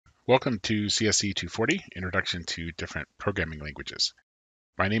Welcome to CSC240, Introduction to Different Programming Languages.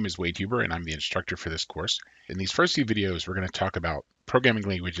 My name is Wade Huber and I'm the instructor for this course. In these first few videos, we're going to talk about programming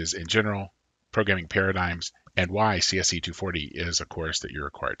languages in general, programming paradigms, and why CSC240 is a course that you're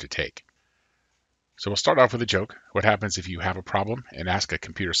required to take. So we'll start off with a joke. What happens if you have a problem and ask a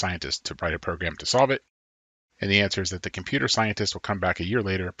computer scientist to write a program to solve it? And the answer is that the computer scientist will come back a year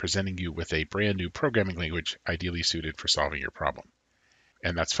later presenting you with a brand new programming language ideally suited for solving your problem.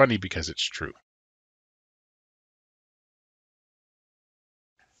 And that's funny because it's true.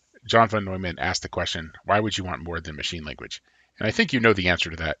 John von Neumann asked the question, why would you want more than machine language? And I think you know the answer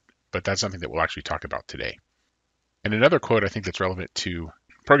to that, but that's something that we'll actually talk about today. And another quote I think that's relevant to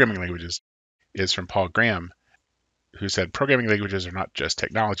programming languages is from Paul Graham, who said, programming languages are not just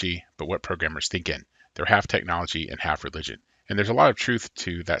technology, but what programmers think in. They're half technology and half religion. And there's a lot of truth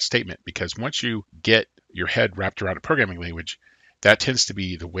to that statement because once you get your head wrapped around a programming language, that tends to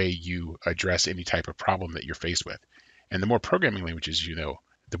be the way you address any type of problem that you're faced with. And the more programming languages you know,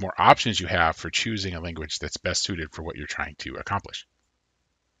 the more options you have for choosing a language that's best suited for what you're trying to accomplish.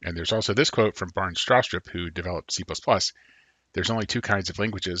 And there's also this quote from Barnes Stroustrup, who developed C++. There's only two kinds of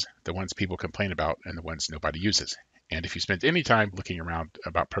languages, the ones people complain about and the ones nobody uses. And if you spend any time looking around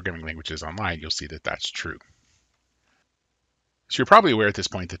about programming languages online, you'll see that that's true. So you're probably aware at this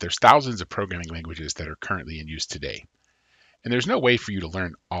point that there's thousands of programming languages that are currently in use today. And there's no way for you to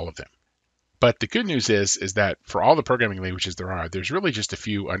learn all of them. But the good news is that for all the programming languages there are, there's really just a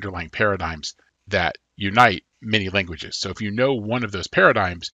few underlying paradigms that unite many languages. So if you know one of those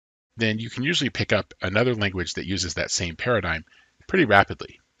paradigms, then you can usually pick up another language that uses that same paradigm pretty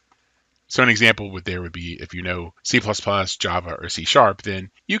rapidly. So an example would be if you know C++, Java, or C#,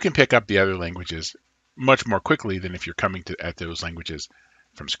 then you can pick up the other languages much more quickly than if you're coming at those languages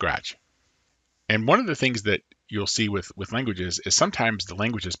from scratch. And one of the things that you'll see with languages is sometimes the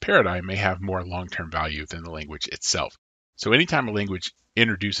language's paradigm may have more long-term value than the language itself. So anytime a language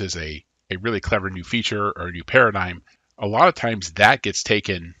introduces a really clever new feature or a new paradigm, a lot of times that gets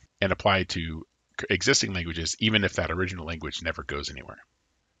taken and applied to existing languages, even if that original language never goes anywhere.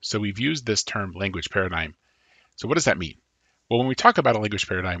 So we've used this term language paradigm. So what does that mean? Well, when we talk about a language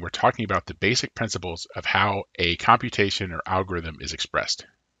paradigm, we're talking about the basic principles of how a computation or algorithm is expressed.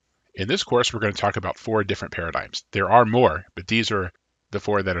 In this course, we're going to talk about 4 different paradigms. There are more, but these are the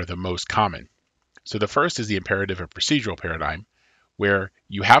 4 that are the most common. So the first is the imperative or procedural paradigm, where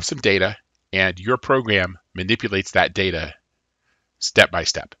you have some data and your program manipulates that data step by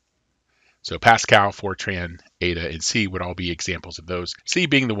step. So Pascal, Fortran, Ada, and C would all be examples of those, C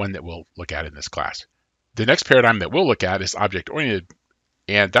being the one that we'll look at in this class. The next paradigm that we'll look at is object-oriented,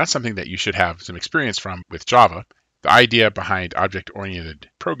 and that's something that you should have some experience from with Java. The idea behind object-oriented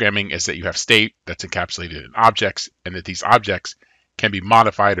programming is that you have state that's encapsulated in objects, and that these objects can be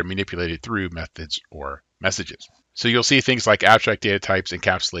modified or manipulated through methods or messages. So you'll see things like abstract data types,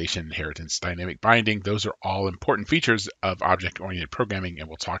 encapsulation, inheritance, dynamic binding. Those are all important features of object-oriented programming, and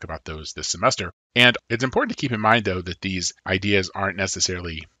we'll talk about those this semester. And it's important to keep in mind, though, that these ideas aren't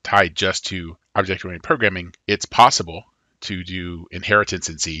necessarily tied just to object-oriented programming. It's possible to do inheritance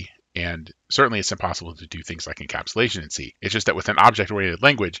in C, and certainly it's impossible to do things like encapsulation in C. It's just that with an object-oriented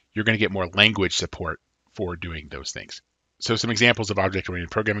language, you're going to get more language support for doing those things. So some examples of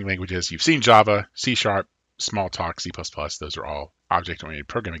object-oriented programming languages, you've seen Java, C#, Smalltalk, C++, those are all object-oriented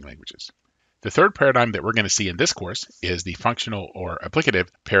programming languages. The third paradigm that we're going to see in this course is the functional or applicative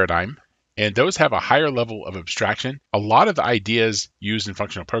paradigm, and those have a higher level of abstraction. A lot of the ideas used in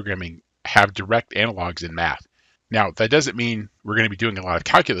functional programming have direct analogs in math. Now, that doesn't mean we're going to be doing a lot of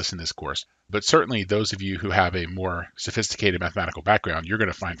calculus in this course, but certainly those of you who have a more sophisticated mathematical background, you're going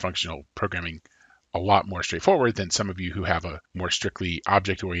to find functional programming a lot more straightforward than some of you who have a more strictly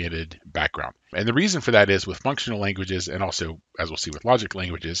object-oriented background. And the reason for that is with functional languages, and also, as we'll see with logic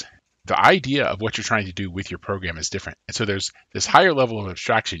languages, the idea of what you're trying to do with your program is different. And so there's this higher level of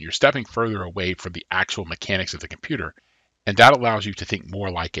abstraction. You're stepping further away from the actual mechanics of the computer, and that allows you to think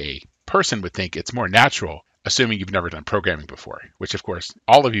more like a person would think. It's more natural, assuming you've never done programming before, which of course,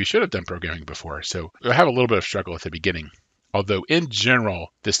 all of you should have done programming before. So you'll have a little bit of struggle at the beginning. Although in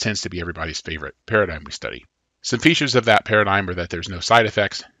general, this tends to be everybody's favorite paradigm we study. Some features of that paradigm are that there's no side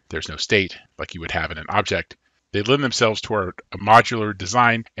effects, there's no state like you would have in an object. They lend themselves toward a modular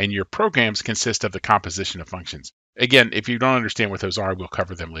design, and your programs consist of the composition of functions. Again, if you don't understand what those are, we'll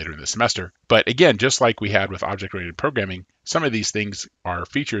cover them later in the semester. But again, just like we had with object-oriented programming, some of these things are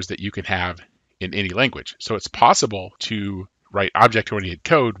features that you can have in any language. So it's possible to write object-oriented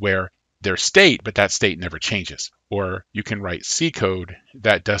code where there's state, but that state never changes. Or you can write C code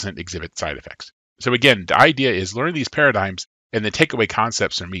that doesn't exhibit side effects. So again, the idea is learn these paradigms and then take away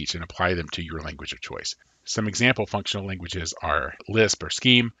concepts from each and apply them to your language of choice. Some example functional languages are Lisp or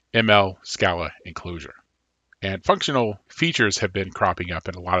Scheme, ML, Scala, and Clojure. And functional features have been cropping up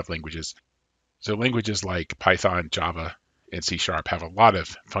in a lot of languages. So languages like Python, Java, and C# have a lot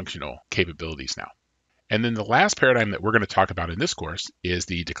of functional capabilities now. And then the last paradigm that we're going to talk about in this course is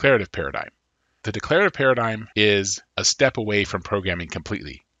the declarative paradigm. The declarative paradigm is a step away from programming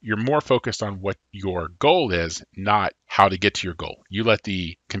completely. You're more focused on what your goal is, not how to get to your goal. You let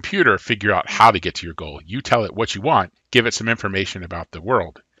the computer figure out how to get to your goal. You tell it what you want, give it some information about the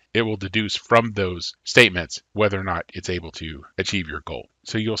world. It will deduce from those statements whether or not it's able to achieve your goal.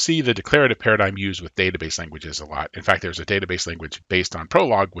 So you'll see the declarative paradigm used with database languages a lot. In fact, there's a database language based on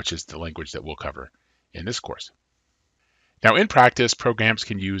Prolog, which is the language that we'll cover in this course. Now, in practice, programs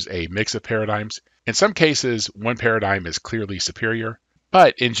can use a mix of paradigms. In some cases, one paradigm is clearly superior,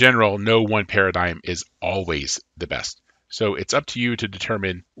 but in general, no one paradigm is always the best. So it's up to you to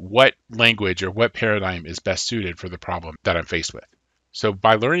determine what language or what paradigm is best suited for the problem that I'm faced with. So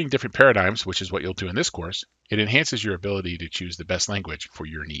by learning different paradigms, which is what you'll do in this course, it enhances your ability to choose the best language for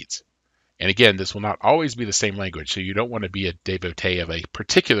your needs. And again, this will not always be the same language, so you don't want to be a devotee of a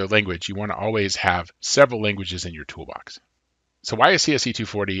particular language. You want to always have several languages in your toolbox. So why is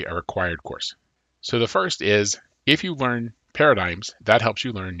CSC240 a required course? So the first is, if you learn paradigms, that helps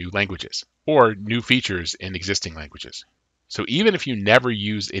you learn new languages or new features in existing languages. So even if you never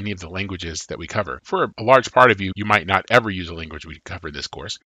use any of the languages that we cover, for a large part of you, you might not ever use a language we cover in this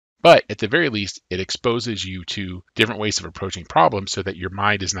course, but at the very least, it exposes you to different ways of approaching problems so that your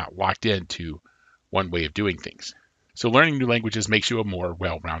mind is not locked into one way of doing things. So learning new languages makes you a more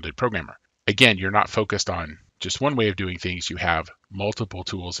well-rounded programmer. Again, you're not focused on just one way of doing things, you have multiple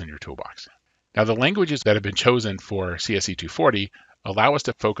tools in your toolbox. Now, the languages that have been chosen for CSC240 allow us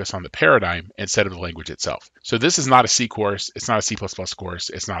to focus on the paradigm instead of the language itself. So this is not a C course, it's not a C++ course,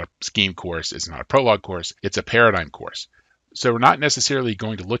 it's not a Scheme course, it's not a Prolog course, it's a paradigm course. So we're not necessarily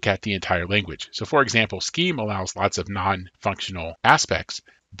going to look at the entire language. So for example, Scheme allows lots of non-functional aspects,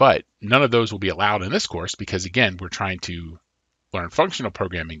 but none of those will be allowed in this course because, again, we're trying to learn functional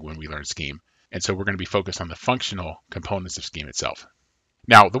programming when we learn Scheme. And so we're going to be focused on the functional components of Scheme itself.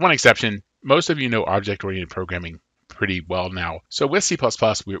 Now, the one exception, most of you know object-oriented programming pretty well now. So with C++,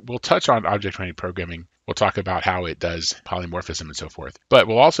 we'll touch on object-oriented programming. We'll talk about how it does polymorphism and so forth. But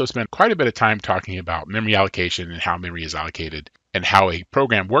we'll also spend quite a bit of time talking about memory allocation and how memory is allocated and how a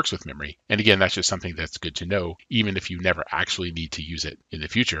program works with memory. And again, that's just something that's good to know, even if you never actually need to use it in the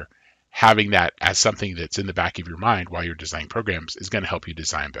future. Having that as something that's in the back of your mind while you're designing programs is going to help you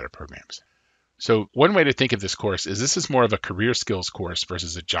design better programs. So one way to think of this course is this is more of a career skills course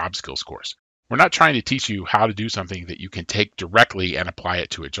versus a job skills course. We're not trying to teach you how to do something that you can take directly and apply it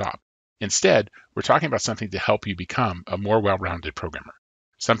to a job. Instead, we're talking about something to help you become a more well-rounded programmer,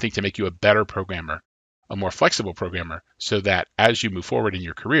 something to make you a better programmer, a more flexible programmer, so that as you move forward in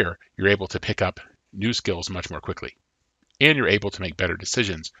your career, you're able to pick up new skills much more quickly. And you're able to make better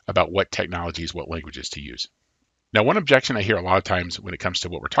decisions about what technologies, what languages to use. Now, one objection I hear a lot of times when it comes to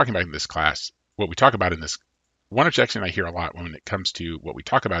what we're talking about in this class, one objection I hear a lot when it comes to what we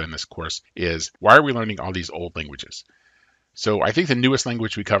talk about in this course is, why are we learning all these old languages? So I think the newest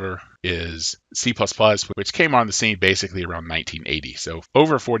language we cover is C++, which came on the scene basically around 1980. So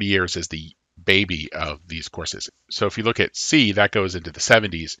over 40 years is the baby of these courses. So if you look at C, that goes into the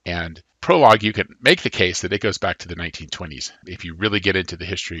 70s, and Prolog, you can make the case that it goes back to the 1920s if you really get into the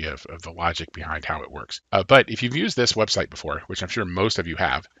history of the logic behind how it works. But if you've used this website before, which I'm sure most of you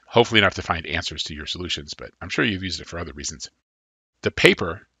have, hopefully enough to find answers to your solutions, but I'm sure you've used it for other reasons. The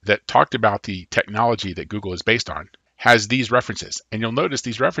paper that talked about the technology that Google is based on has these references, and you'll notice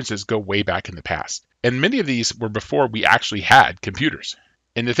these references go way back in the past. And many of these were before we actually had computers.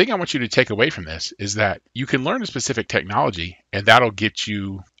 And the thing I want you to take away from this is that you can learn a specific technology and that'll get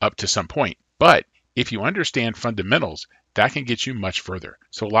you up to some point. But if you understand fundamentals, that can get you much further.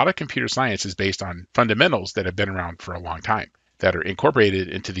 So a lot of computer science is based on fundamentals that have been around for a long time, that are incorporated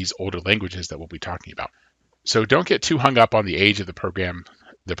into these older languages that we'll be talking about. So don't get too hung up on the age of the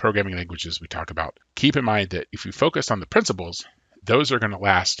programming languages we talk about. Keep in mind that if you focus on the principles, those are going to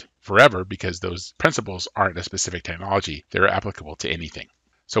last forever because those principles aren't a specific technology. They're applicable to anything.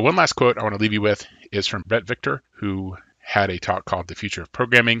 So one last quote I want to leave you with is from Brett Victor, who had a talk called The Future of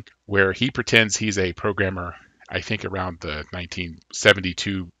Programming, where he pretends he's a programmer, I think around the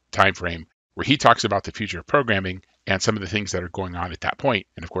 1972 timeframe, where he talks about the future of programming and some of the things that are going on at that point.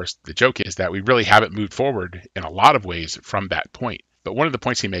 And of course, the joke is that we really haven't moved forward in a lot of ways from that point. But one of the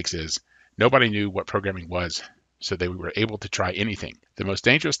points he makes is nobody knew what programming was, so they were able to try anything. The most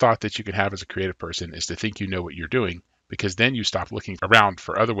dangerous thought that you can have as a creative person is to think you know what you're doing, because then you stop looking around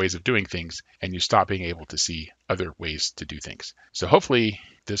for other ways of doing things and you stop being able to see other ways to do things. So hopefully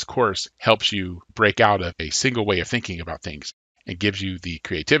this course helps you break out of a single way of thinking about things and gives you the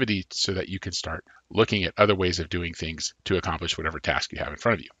creativity so that you can start looking at other ways of doing things to accomplish whatever task you have in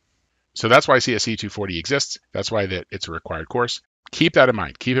front of you. So that's why CSC240 exists. That's why it's a required course. Keep that in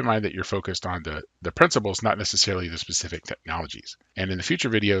mind. Keep in mind that you're focused on the principles, not necessarily the specific technologies. And in the future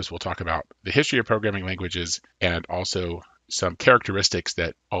videos, we'll talk about the history of programming languages and also some characteristics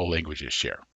that all languages share.